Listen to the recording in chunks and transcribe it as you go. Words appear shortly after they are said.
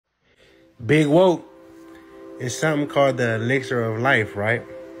Big woke is something called the elixir of life, right?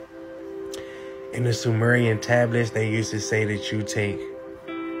 In the Sumerian tablets, they used to say that you take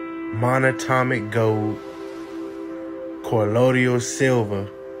monatomic gold, colloidal silver,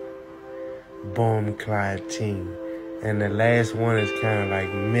 boom, Clytine. And the last one is kind of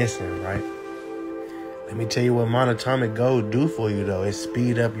like missing, right? Let me tell you what monatomic gold do for you, though. It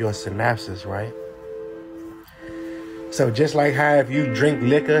speed up your synapses, right? So just like how if you drink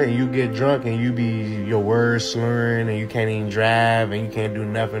liquor and you get drunk and you be your words slurring and you can't even drive and you can't do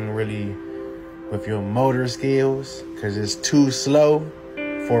nothing really with your motor skills because it's too slow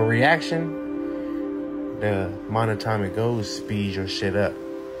for reaction, the monatomic gold speeds your shit up.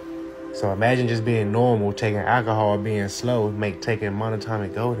 So imagine just being normal, taking alcohol, being slow, taking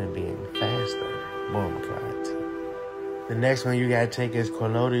monatomic gold and being faster. Boom, Clyde. The next one you gotta take is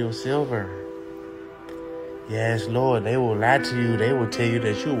colloidal silver. Yes, Lord, they will lie to you. They will tell you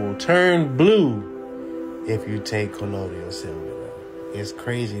that you will turn blue if you take colloidal silver. It's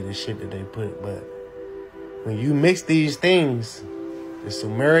crazy the shit that they put, but when you mix these things, the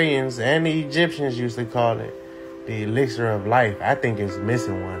Sumerians and the Egyptians used to call it the elixir of life. I think it's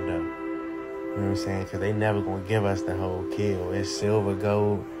missing one, though. You know what I'm saying? Because they never going to give us the whole kill. It's silver,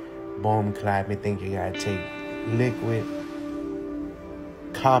 gold, boom, clot. Me think you got to take liquid,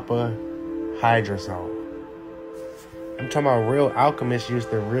 copper, hydrosol. I'm talking about real alchemists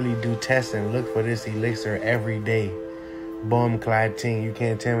used to really do tests and look for this elixir every day. Boom, Clytine. You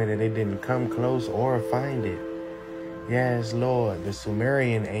can't tell me that they didn't come close or find it. Yes, Lord. The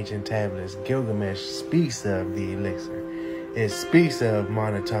Sumerian ancient tablets, Gilgamesh speaks of the elixir. It speaks of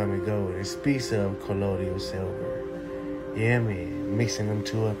monatomic gold. It speaks of colloidal silver. Yeah, man. Mixing them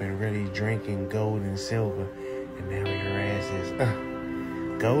two up and really drinking gold and silver. And now your ass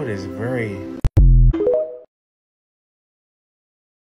is... Gold is very